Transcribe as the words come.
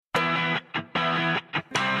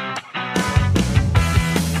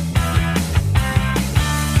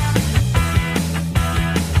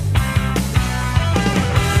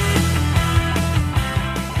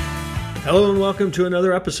Hello and welcome to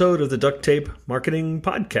another episode of the Duct Tape Marketing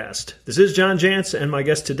Podcast. This is John Jantsch, and my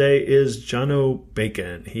guest today is Jono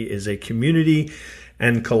Bacon. He is a community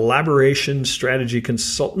and collaboration strategy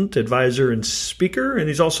consultant, advisor, and speaker, and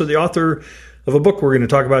he's also the author of a book we're going to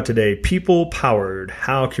talk about today, People Powered: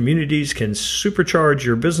 How Communities Can Supercharge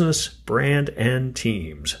Your Business, Brand, and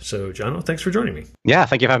Teams. So, Jono, thanks for joining me. Yeah,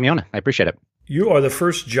 thank you for having me on. I appreciate it. You are the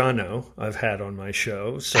first Jono I've had on my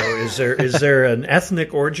show. So is there an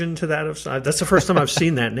ethnic origin to that? That's the first time I've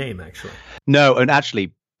seen that name, actually. No, and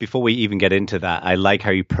actually, before we even get into that, I like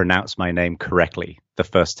how you pronounce my name correctly the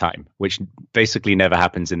first time, which basically never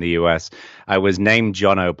happens in the US. I was named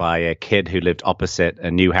Jono by a kid who lived opposite a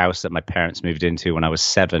new house that my parents moved into when I was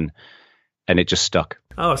 7, and it just stuck.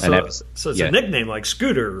 Oh, so it's a nickname like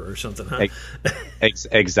Scooter or something, huh?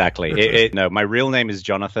 Exactly. No, my real name is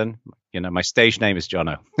Jonathan. My stage name is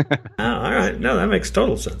Jono. Oh, all right. No, that makes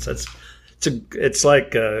total sense. It's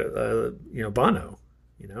like Bono.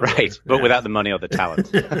 Right, but without the money or the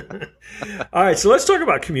talent. All right, so let's talk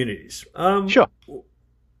about communities. Sure.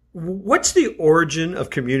 What's the origin of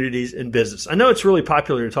communities in business? I know it's really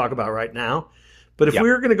popular to talk about right now, but if we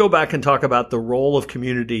were going to go back and talk about the role of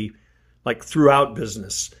community like throughout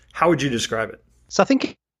business, how would you describe it? So I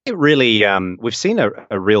think it really, we've seen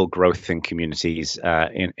a real growth in communities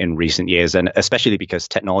in recent years, and especially because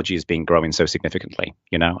technology has been growing so significantly.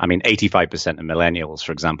 85% of millennials,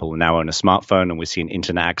 for example, now own a smartphone, and we're seeing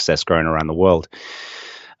internet access growing around the world.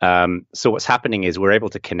 So what's happening is we're able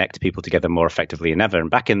to connect people together more effectively than ever.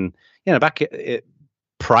 And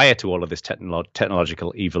prior to all of this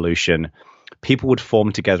technological evolution, people would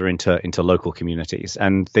form together into local communities,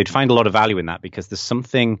 and they'd find a lot of value in that because there's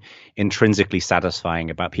something intrinsically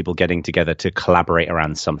satisfying about people getting together to collaborate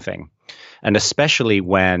around something. And especially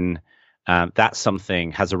when that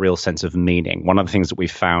something has a real sense of meaning. One of the things that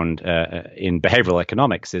we've found in behavioral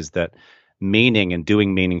economics is that meaning and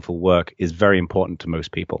doing meaningful work is very important to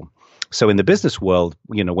most people. So in the business world,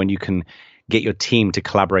 when you can get your team to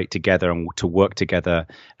collaborate together and to work together,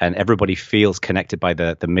 and everybody feels connected by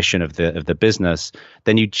the mission of the business,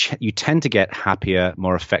 then you tend to get happier,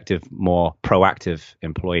 more effective, more proactive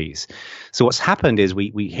employees. So what's happened is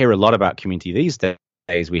we hear a lot about community these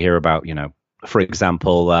days. We hear about, for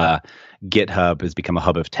example, GitHub has become a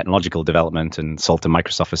hub of technological development and sold to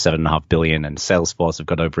Microsoft for $7.5 billion, and Salesforce have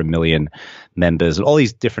got over 1 million members, and all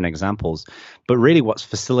these different examples. But really what's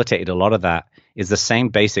facilitated a lot of that is the same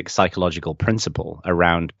basic psychological principle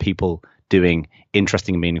around people doing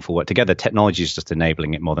interesting and meaningful work together. Technology is just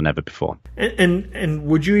enabling it more than ever before. And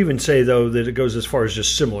would you even say, though, that it goes as far as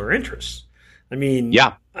just similar interests? I mean,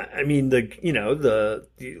 yeah. The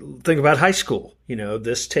think about high school.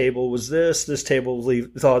 This table was this table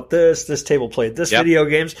thought this table played this video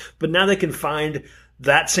games, but now they can find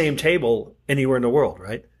that same table anywhere in the world,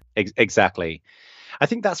 right? Exactly. I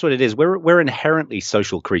think that's what it is. We're inherently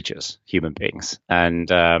social creatures, human beings, and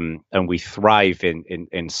we thrive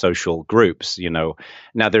in social groups.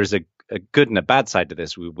 Now there's a good and a bad side to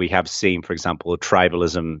this. We have seen, for example,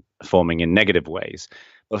 tribalism forming in negative ways.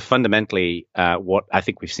 But fundamentally, what I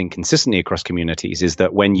think we've seen consistently across communities is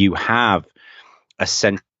that when you have a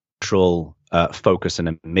central focus and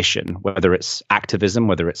a mission, whether it's activism,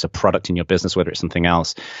 whether it's a product in your business, whether it's something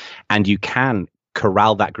else, and you can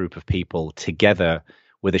corral that group of people together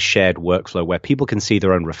with a shared workflow where people can see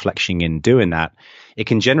their own reflection in doing that, it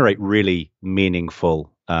can generate really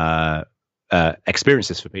meaningful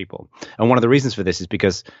experiences for people. And one of the reasons for this is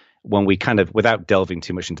because when we without delving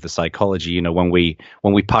too much into the psychology, when we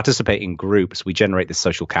participate in groups, we generate this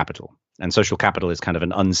social capital. And social capital is kind of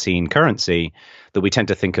an unseen currency that we tend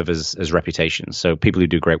to think of as reputation. So people who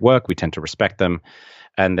do great work, we tend to respect them.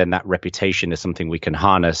 And then that reputation is something we can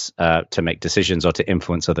harness to make decisions or to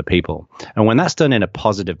influence other people. And when that's done in a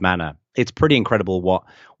positive manner, it's pretty incredible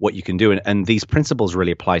what you can do. And these principles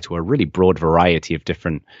really apply to a really broad variety of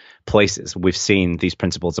different places. We've seen these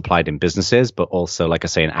principles applied in businesses, but also, like I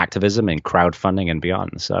say, in activism, in crowdfunding and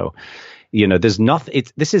beyond. So, there's nothing.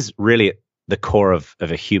 This is really the core of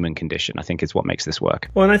a human condition, I think, is what makes this work.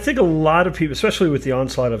 Well, and I think a lot of people, especially with the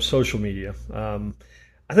onslaught of social media,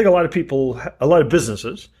 I think a lot of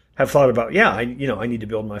businesses have thought about, I need to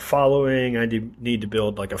build my following. I need to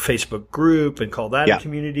build like a Facebook group and call that a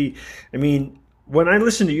community. I mean, when I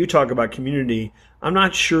listen to you talk about community, I'm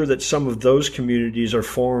not sure that some of those communities are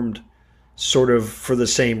formed sort of for the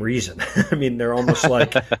same reason. I mean, they're almost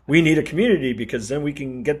like, we need a community because then we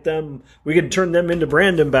can turn them into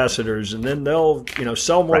brand ambassadors, and then they'll,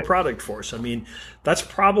 sell more product for us. I mean, that's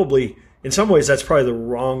probably, in some ways, that's probably the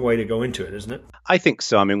wrong way to go into it, isn't it? I think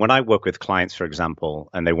so. I mean, when I work with clients, for example,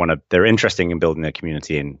 and they're interested in building their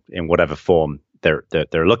community in whatever form they're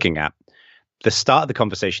looking at, the start of the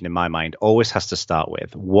conversation in my mind always has to start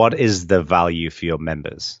with, what is the value for your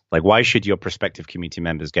members? Like, why should your prospective community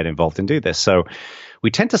members get involved and do this? So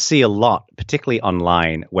we tend to see a lot, particularly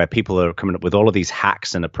online, where people are coming up with all of these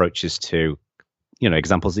hacks and approaches to,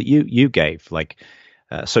 examples that you gave, like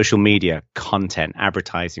social media, content,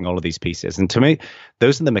 advertising, all of these pieces. And to me,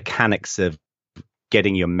 those are the mechanics of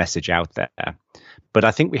getting your message out there. But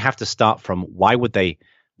I think we have to start from why would they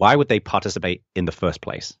participate in the first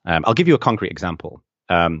place? I'll give you a concrete example.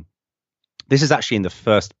 This is actually in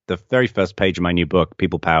the very first page of my new book,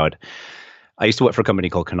 People Powered. I used to work for a company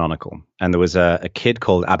called Canonical, and there was a kid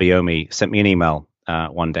called Abayomi sent me an email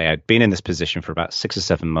one day. I'd been in this position for about 6 or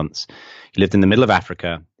 7 months. He lived in the middle of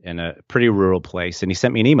Africa in a pretty rural place, and he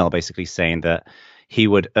sent me an email basically saying that he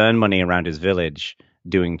would earn money around his village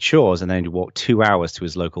doing chores, and then he'd walk 2 hours to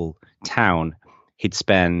his local town. He'd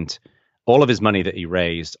spend all of his money that he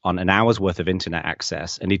raised on an hour's worth of internet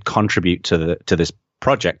access, and he'd contribute to this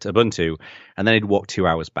project, Ubuntu, and then he'd walk 2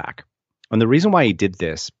 hours back. And the reason why he did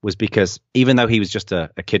this was because even though he was just a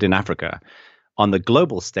kid in Africa, on the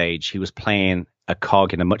global stage, he was playing a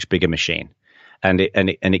cog in a much bigger machine. And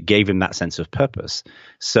it gave him that sense of purpose.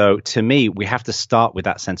 So to me, we have to start with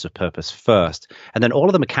that sense of purpose first. And then all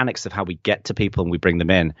of the mechanics of how we get to people and we bring them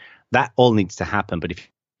in, that all needs to happen. But if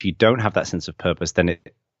you don't have that sense of purpose, then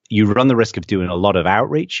you run the risk of doing a lot of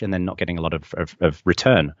outreach and then not getting a lot of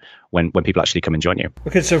return when people actually come and join you.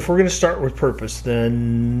 Okay, so if we're going to start with purpose,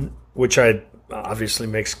 then, which obviously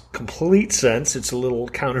makes complete sense. It's a little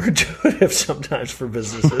counterintuitive sometimes for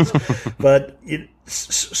businesses. But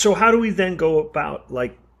so how do we then go about,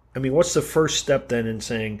 what's the first step then in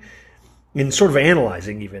saying, in sort of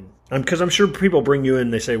analyzing even? Because I'm sure people bring you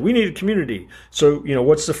in, they say, we need a community. So,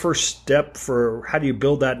 what's the first step for how do you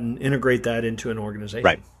build that and integrate that into an organization?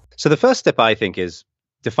 Right. So the first step, I think, is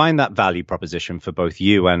define that value proposition for both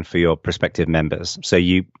you and for your prospective members. So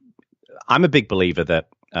I'm a big believer that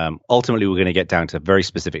ultimately we're going to get down to very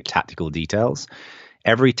specific tactical details.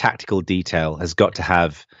 Every tactical detail has got to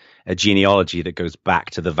have a genealogy that goes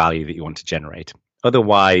back to the value that you want to generate.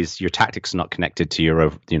 Otherwise, your tactics are not connected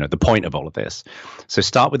to the point of all of this. So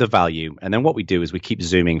start with the value. And then what we do is we keep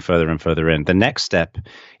zooming further and further in. The next step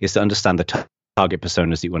is to understand the target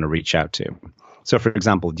personas that you want to reach out to. So, for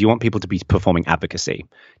example, do you want people to be performing advocacy?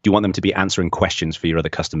 Do you want them to be answering questions for your other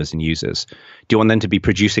customers and users? Do you want them to be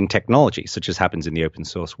producing technology, such as happens in the open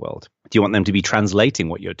source world? Do you want them to be translating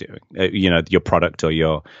what you're doing, your product or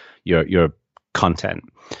your content?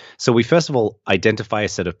 So we first of all identify a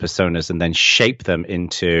set of personas and then shape them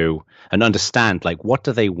into and understand, what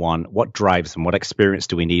do they want, what drives them, what experience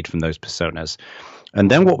do we need from those personas? And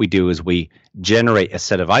then what we do is we generate a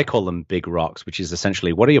set of, I call them big rocks, which is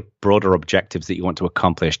essentially what are your broader objectives that you want to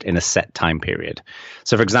accomplish in a set time period.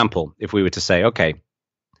 So for example, if we were to say, okay,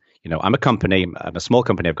 I'm a small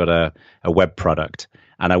company, I've got a web product,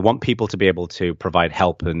 and I want people to be able to provide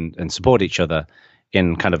help and support each other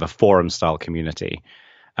in kind of a forum style community.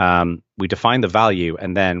 We define the value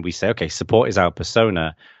and then we say, okay, support is our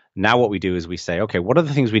persona. Now what we do is we say, okay, what are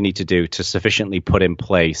the things we need to do to sufficiently put in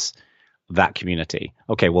place that community?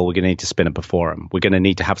 Okay, well, we're going to need to spin up a forum. We're going to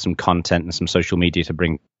need to have some content and some social media to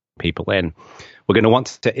bring people in. We're going to want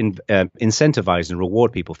to incentivize and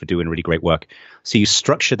reward people for doing really great work. So you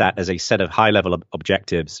structure that as a set of high-level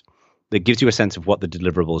objectives that gives you a sense of what the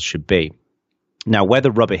deliverables should be. Now, where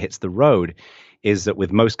the rubber hits the road is that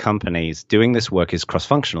with most companies, doing this work is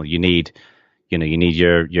cross-functional. You need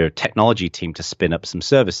your technology team to spin up some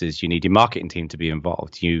services. You need your marketing team to be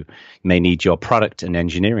involved. You may need your product and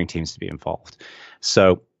engineering teams to be involved.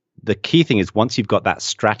 So the key thing is once you've got that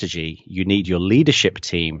strategy, you need your leadership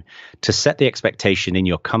team to set the expectation in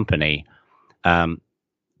your company.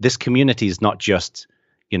 This community is not just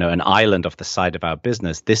an island off the side of our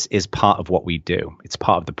business. This is part of what we do. It's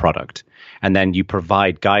part of the product. And then you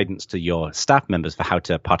provide guidance to your staff members for how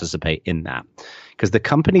to participate in that. Because the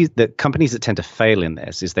companies that tend to fail in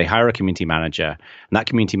this is they hire a community manager, and that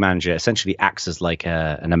community manager essentially acts as like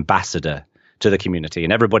an ambassador to the community.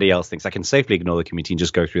 And everybody else thinks I can safely ignore the community and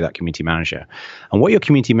just go through that community manager. And what your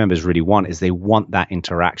community members really want is they want that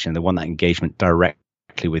interaction. They want that engagement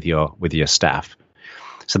directly with your staff.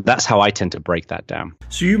 So that's how I tend to break that down.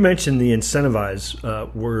 So you mentioned the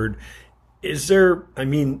incentivize word. Is there,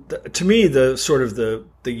 to me, the sort of the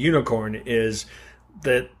unicorn is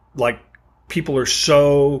that people are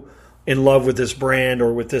so in love with this brand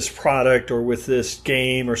or with this product or with this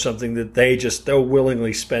game or something that they'll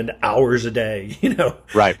willingly spend hours a day,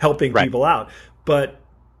 helping people out. But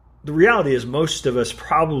the reality is most of us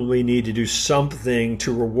probably need to do something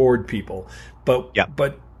to reward people. But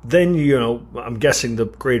then, I'm guessing the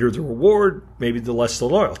greater the reward, maybe the less the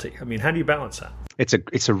loyalty. I mean, how do you balance that?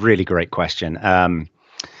 It's a really great question.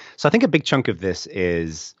 So I think a big chunk of this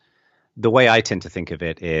is the way I tend to think of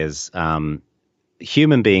it is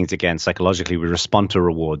human beings, again, psychologically, we respond to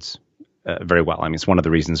rewards very well. I mean, it's one of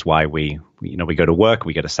the reasons why we go to work,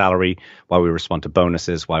 we get a salary, why we respond to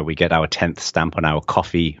bonuses, why we get our 10th stamp on our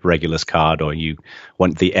coffee regulars card, or you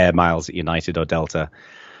want the air miles at United or Delta.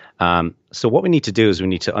 So what we need to do is we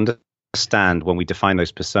need to understand when we define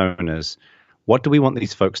those personas, what do we want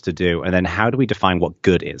these folks to do? And then how do we define what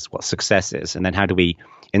good is, what success is? And then how do we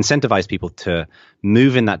incentivize people to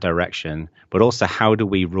move in that direction? But also, how do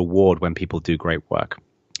we reward when people do great work?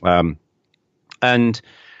 And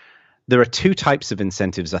there are two types of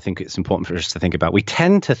incentives I think it's important for us to think about. We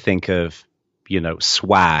tend to think of,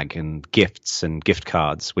 swag and gifts and gift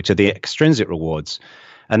cards, which are the extrinsic rewards,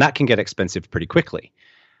 and that can get expensive pretty quickly.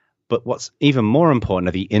 But what's even more important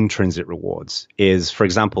are the intrinsic rewards. Is, for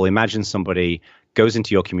example, imagine somebody goes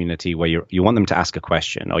into your community where you want them to ask a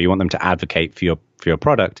question, or you want them to advocate for your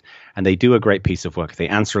product, and they do a great piece of work. They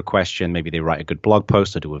answer a question, maybe they write a good blog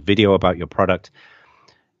post or do a video about your product.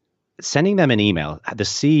 Sending them an email, the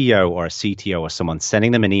CEO or a CTO or someone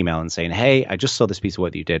sending them an email and saying, hey, I just saw this piece of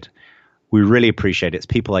work that you did. We really appreciate it. It's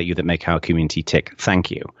people like you that make our community tick.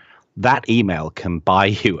 Thank you. That email can buy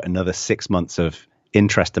you another 6 months of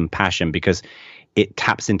interest and passion because it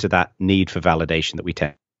taps into that need for validation that we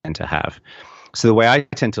tend to have. So the way I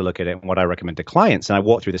tend to look at it and what I recommend to clients, and I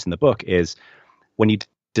walk through this in the book, is when you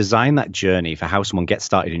design that journey for how someone gets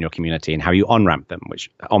started in your community and how you onboard them, which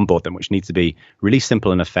needs to be really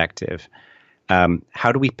simple and effective.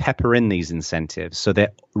 How do we pepper in these incentives so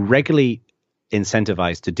they're regularly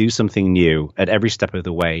incentivized to do something new at every step of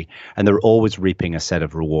the way, and they're always reaping a set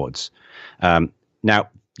of rewards? Now,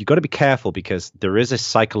 you've got to be careful because there is a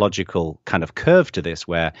psychological kind of curve to this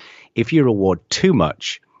where if you reward too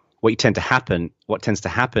much, what tends to happen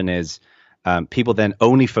is people then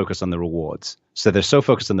only focus on the rewards. So they're so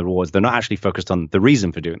focused on the rewards, they're not actually focused on the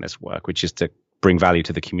reason for doing this work, which is to bring value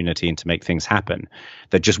to the community and to make things happen.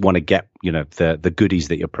 They just want to get, the goodies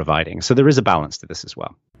that you're providing. So there is a balance to this as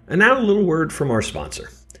well. And now a little word from our sponsor.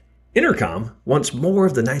 Intercom wants more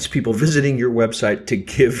of the nice people visiting your website to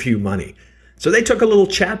give you money. So they took a little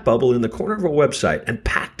chat bubble in the corner of a website and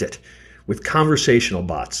packed it with conversational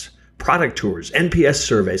bots, product tours, NPS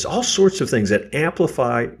surveys, all sorts of things that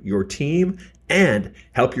amplify your team and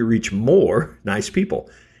help you reach more nice people.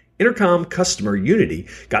 Intercom customer Unity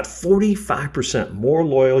got 45% more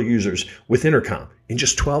loyal users with Intercom in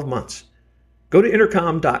just 12 months. Go to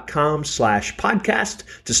intercom.com/podcast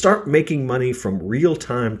to start making money from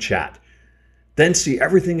real-time chat. Then see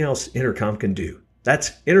everything else Intercom can do.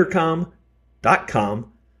 That's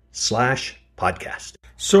intercom.com/podcast.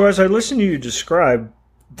 So as I listen to you describe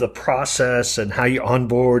the process and how you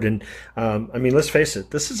onboard, and let's face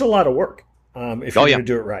it, this is a lot of work if you're going to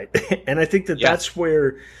do it right. And I think that's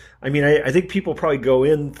where, I think people probably go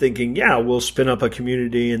in thinking, we'll spin up a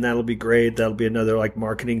community and that'll be great. That'll be another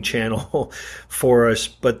marketing channel for us.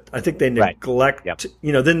 But I think they neglect,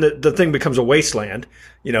 then the thing becomes a wasteland,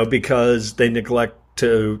 because they neglect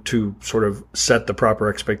to sort of set the proper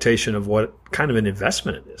expectation of what kind of an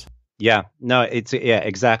investment it is. Yeah, no,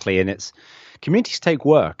 exactly. And communities take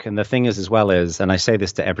work. And the thing is, as well as, and I say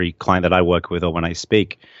this to every client that I work with or when I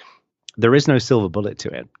speak, there is no silver bullet to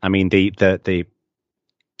it. I mean, the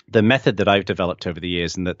method that I've developed over the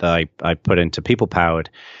years and that I put into People Powered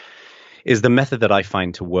is the method that I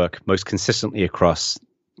find to work most consistently across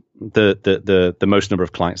the most number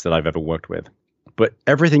of clients that I've ever worked with. But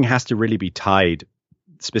everything has to really be tied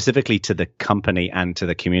specifically to the company and to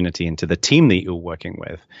the community and to the team that you're working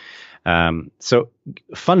with. So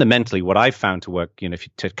fundamentally, what I've found to work,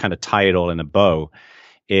 to kind of tie it all in a bow,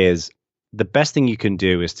 is the best thing you can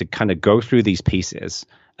do is to kind of go through these pieces,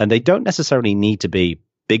 and they don't necessarily need to be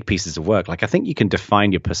big pieces of work. I think you can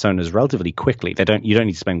define your personas relatively quickly. You don't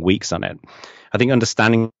need to spend weeks on it. I think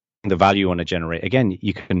understanding the value you want to generate, again,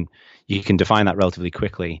 you can define that relatively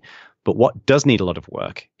quickly. But what does need a lot of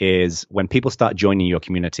work is when people start joining your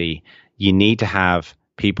community, you need to have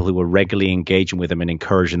people who are regularly engaging with them and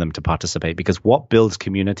encouraging them to participate, because what builds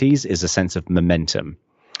communities is a sense of momentum.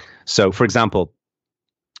 So, for example,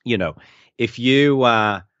 if you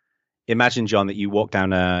imagine, John, that you walk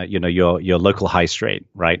down your local high street,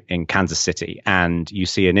 right, in Kansas City, and you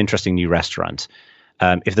see an interesting new restaurant.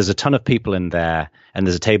 If there's a ton of people in there and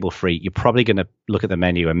there's a table free, you're probably going to look at the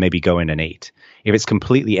menu and maybe go in and eat. If it's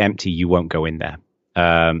completely empty, you won't go in there.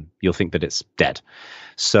 You'll think that it's dead.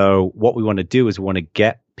 So what we want to do is we want to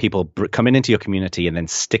get people coming into your community and then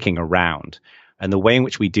sticking around. And the way in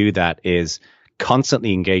which we do that is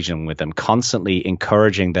constantly engaging with them, constantly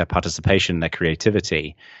encouraging their participation and their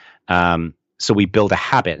creativity. So we build a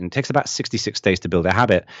habit, and it takes about 66 days to build a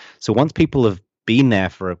habit. So once people have been there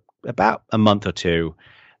for about a month or two,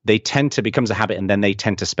 they tend to becomes a habit, and then they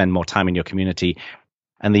tend to spend more time in your community.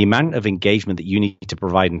 And the amount of engagement that you need to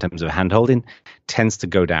provide in terms of handholding tends to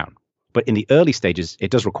go down. But in the early stages,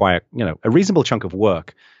 it does require, a reasonable chunk of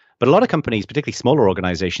work. But a lot of companies, particularly smaller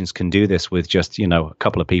organizations, can do this with just, a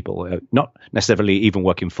couple of people, not necessarily even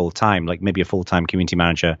working full time, like maybe a full-time community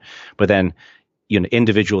manager, but then,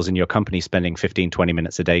 individuals in your company spending 15, 20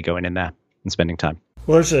 minutes a day going in there and spending time.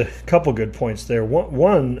 Well, there's a couple good points there.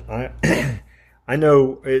 One, I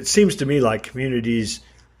know it seems to me like communities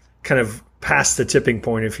kind of pass the tipping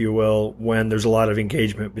point, if you will, when there's a lot of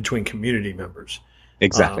engagement between community members.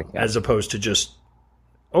 Exactly. As opposed to just,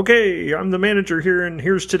 okay, I'm the manager here and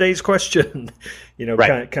here's today's question,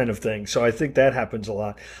 right. kind of thing. So I think that happens a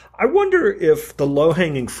lot. I wonder if the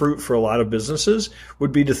low-hanging fruit for a lot of businesses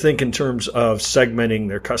would be to think in terms of segmenting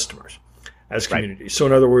their customers as communities. Right. So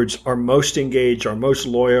in other words, our most engaged, our most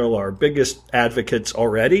loyal, our biggest advocates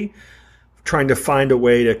already, trying to find a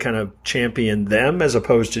way to kind of champion them as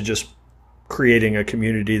opposed to just creating a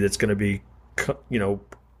community that's going to be,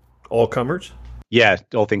 all comers. Yeah,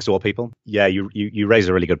 all things to all people. Yeah, you raise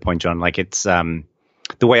a really good point, John. Like it's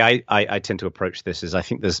the way I tend to approach this is I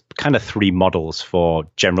think there's kind of three models for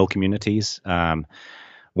general communities.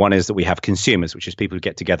 One is that we have consumers, which is people who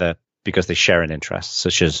get together because they share an interest,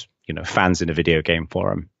 such as fans in a video game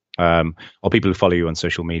forum, or people who follow you on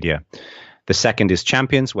social media. The second is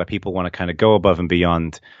champions, where people want to kind of go above and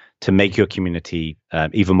beyond to make your community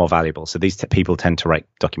even more valuable. So these people tend to write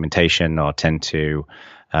documentation or tend to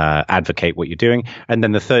advocate what you're doing. And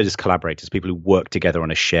then the third is collaborators, people who work together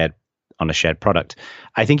on a shared product.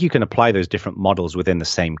 I think you can apply those different models within the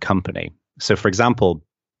same company. So for example,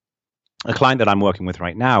 a client that I'm working with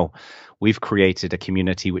right now, we've created a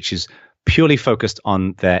community which is purely focused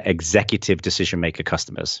on their executive decision maker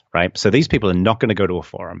customers, right? So these people are not going to go to a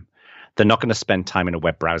forum. They're not going to spend time in a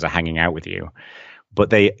web browser hanging out with you,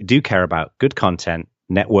 but they do care about good content,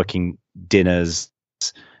 networking, dinners,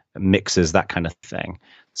 mixers, that kind of thing.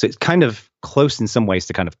 So it's kind of close in some ways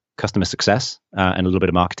to kind of customer success and a little bit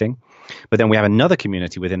of marketing. But then we have another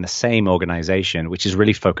community within the same organization, which is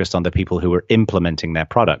really focused on the people who are implementing their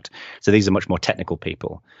product. So these are much more technical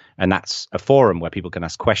people. And that's a forum where people can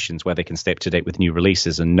ask questions, where they can stay up to date with new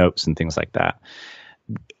releases and notes and things like that.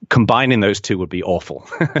 Combining those two would be awful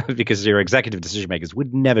because your executive decision makers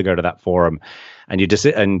would never go to that forum, and your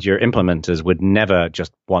implementers would never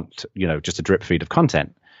just want, just a drip feed of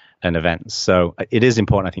content and events. So it is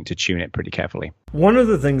important, I think, to tune it pretty carefully. One of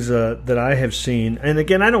the things that I have seen, and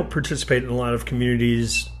again, I don't participate in a lot of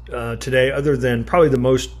communities today, other than probably the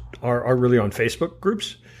most are really on Facebook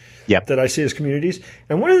groups. Yep. That I see as communities.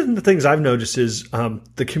 And one of the things I've noticed is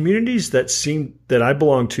the communities that I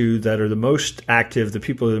belong to that are the most active, the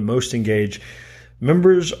people that are the most engaged,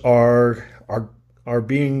 members are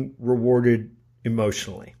being rewarded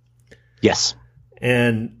emotionally. Yes.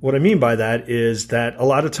 And what I mean by that is that a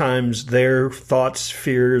lot of times their thoughts,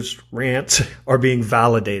 fears, rants are being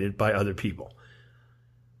validated by other people.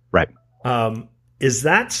 Right. Is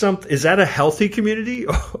that a healthy community,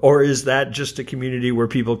 or is that just a community where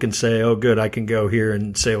people can say, oh, good, I can go here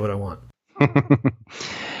and say what I want?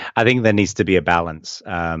 I think there needs to be a balance.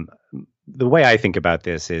 The way I think about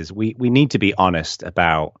this is we need to be honest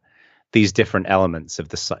about these different elements of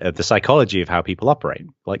the psychology of how people operate.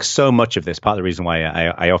 Like so much of this, part of the reason why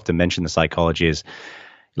I often mention the psychology is,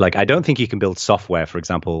 like, I don't think you can build software, for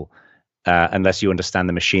example, unless you understand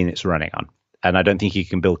the machine it's running on. And I don't think you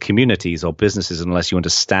can build communities or businesses unless you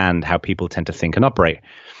understand how people tend to think and operate.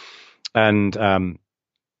 And,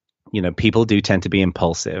 people do tend to be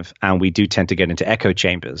impulsive, and we do tend to get into echo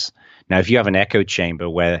chambers. Now, if you have an echo chamber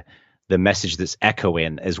where the message that's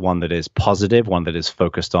echoing is one that is positive, one that is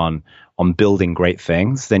focused on building great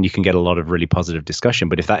things, then you can get a lot of really positive discussion.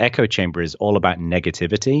 But if that echo chamber is all about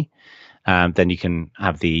negativity, then you can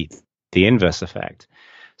have the inverse effect.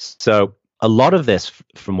 So a lot of this,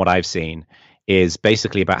 from what I've seen, is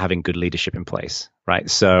basically about having good leadership in place, right?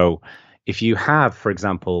 So if you have, for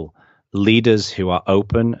example, leaders who are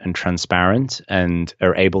open and transparent and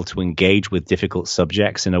are able to engage with difficult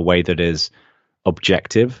subjects in a way that is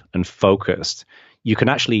objective and focused, you can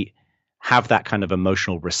actually have that kind of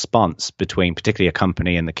emotional response between particularly a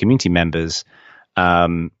company and the community members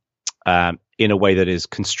in a way that is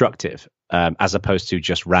constructive, as opposed to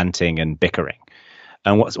just ranting and bickering.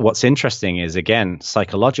 And what's interesting is, again,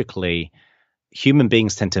 psychologically, human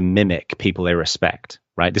beings tend to mimic people they respect,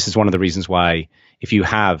 right? This is one of the reasons why if you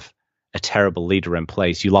have a terrible leader in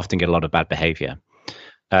place, you'll often get a lot of bad behavior.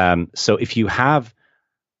 So if you have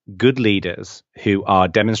good leaders who are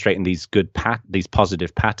demonstrating these these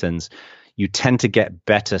positive patterns, you tend to get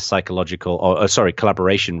better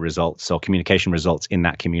collaboration results or communication results in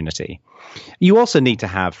that community. You also need to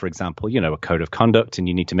have, for example, a code of conduct, and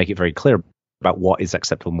you need to make it very clear about what is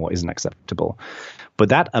acceptable and what isn't acceptable. But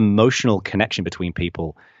that emotional connection between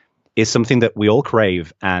people is something that we all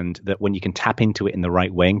crave, and that when you can tap into it in the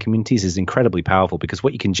right way in communities is incredibly powerful, because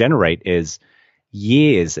what you can generate is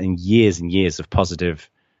years and years and years of positive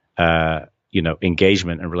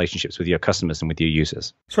engagement and relationships with your customers and with your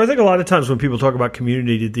users. So I think a lot of times when people talk about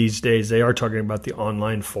community these days, they are talking about the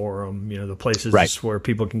online forum, the places where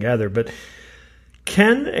people can gather. But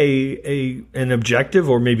can an objective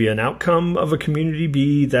or maybe an outcome of a community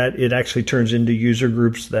be that it actually turns into user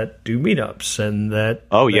groups that do meetups and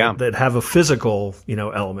that have a physical,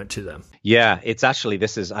 element to them? Yeah, it's actually,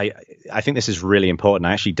 I think this is really important.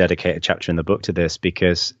 I actually dedicate a chapter in the book to this,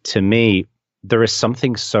 because to me, there is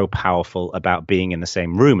something so powerful about being in the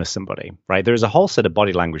same room as somebody, right? There is a whole set of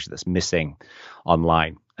body language that's missing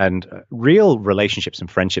online, and real relationships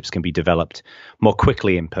and friendships can be developed more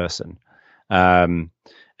quickly in person.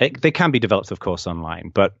 They can be developed, of course,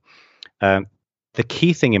 online, but the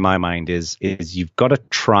key thing in my mind is you've got to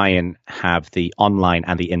try and have the online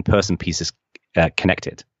and the in-person pieces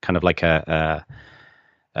connected, kind of like a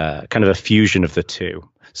fusion of the two.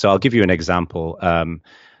 So I'll give you an example.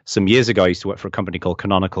 Some years ago, I used to work for a company called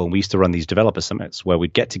Canonical, and we used to run these developer summits where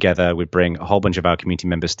we'd get together, we'd bring a whole bunch of our community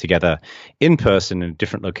members together in person in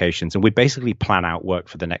different locations, and we'd basically plan out work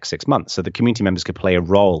for the next 6 months so the community members could play a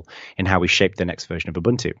role in how we shape the next version of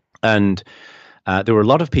Ubuntu. And there were a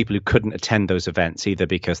lot of people who couldn't attend those events, either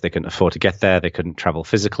because they couldn't afford to get there, they couldn't travel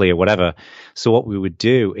physically or whatever. So what we would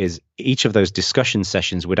do is each of those discussion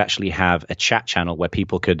sessions would actually have a chat channel where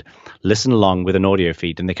people could listen along with an audio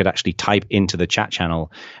feed, and they could actually type into the chat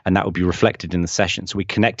channel, and that would be reflected in the session. So we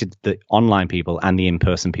connected the online people and the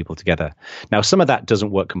in-person people together. Now, some of that doesn't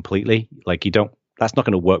work completely. That's not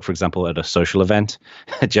going to work, for example, at a social event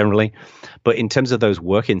generally. But in terms of those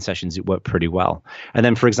work-in sessions, it worked pretty well. And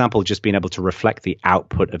then, for example, just being able to reflect the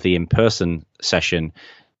output of the in-person session,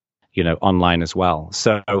 online as well.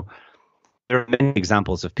 So there are many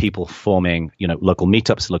examples of people forming, local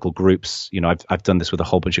meetups, local groups. I've done this with a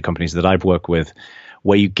whole bunch of companies that I've worked with,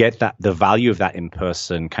 where you get the value of that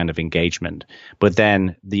in-person kind of engagement, but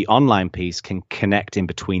then the online piece can connect in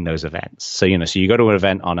between those events. So, so you go to an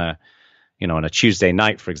event on a Tuesday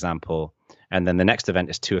night, for example, and then the next event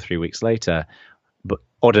is 2 or 3 weeks later. But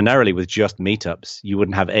ordinarily with just meetups, you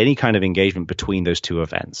wouldn't have any kind of engagement between those two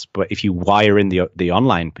events. But if you wire in the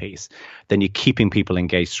online piece, then you're keeping people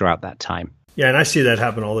engaged throughout that time. Yeah, and I see that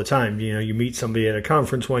happen all the time. You meet somebody at a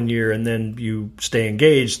conference one year, and then you stay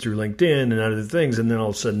engaged through LinkedIn and other things, and then all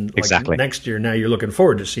of a sudden, next year, now you're looking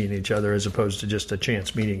forward to seeing each other as opposed to just a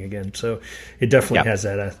chance meeting again. So it definitely has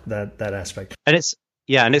that aspect. And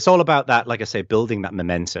it's all about that, like I say, building that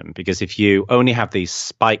momentum, because if you only have these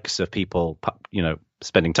spikes of people,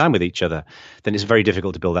 spending time with each other, then it's very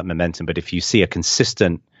difficult to build that momentum. But if you see a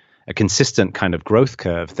consistent kind of growth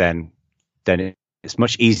curve, then it's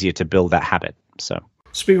much easier to build that habit. So,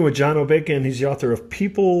 speaking with John O'Bacon, he's the author of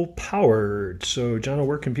People Powered. So, John,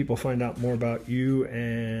 where can people find out more about you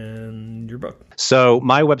and your book? So,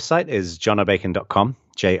 my website is jonobacon.com,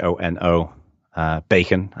 JONO.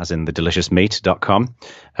 Bacon, as in the delicious meat.com.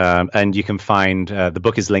 And you can find the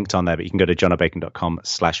book is linked on there, but you can go to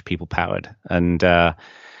jonobacon.com/peoplepowered. And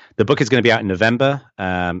the book is going to be out in November,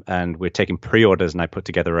 and we're taking pre-orders, and I put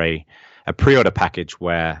together a pre-order package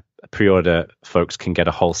where pre-order folks can get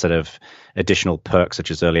a whole set of additional perks,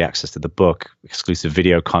 such as early access to the book, exclusive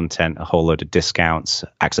video content, a whole load of discounts,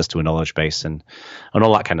 access to a knowledge base, and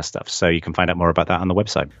all that kind of stuff. So you can find out more about that on the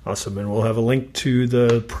website. Awesome. And we'll have a link to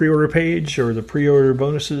the pre-order page or the pre-order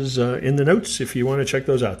bonuses in the notes if you want to check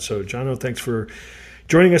those out. So, Jono, thanks for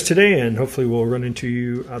joining us today, and hopefully we'll run into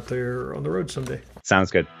you out there on the road someday.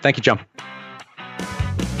 Sounds good. Thank you, John.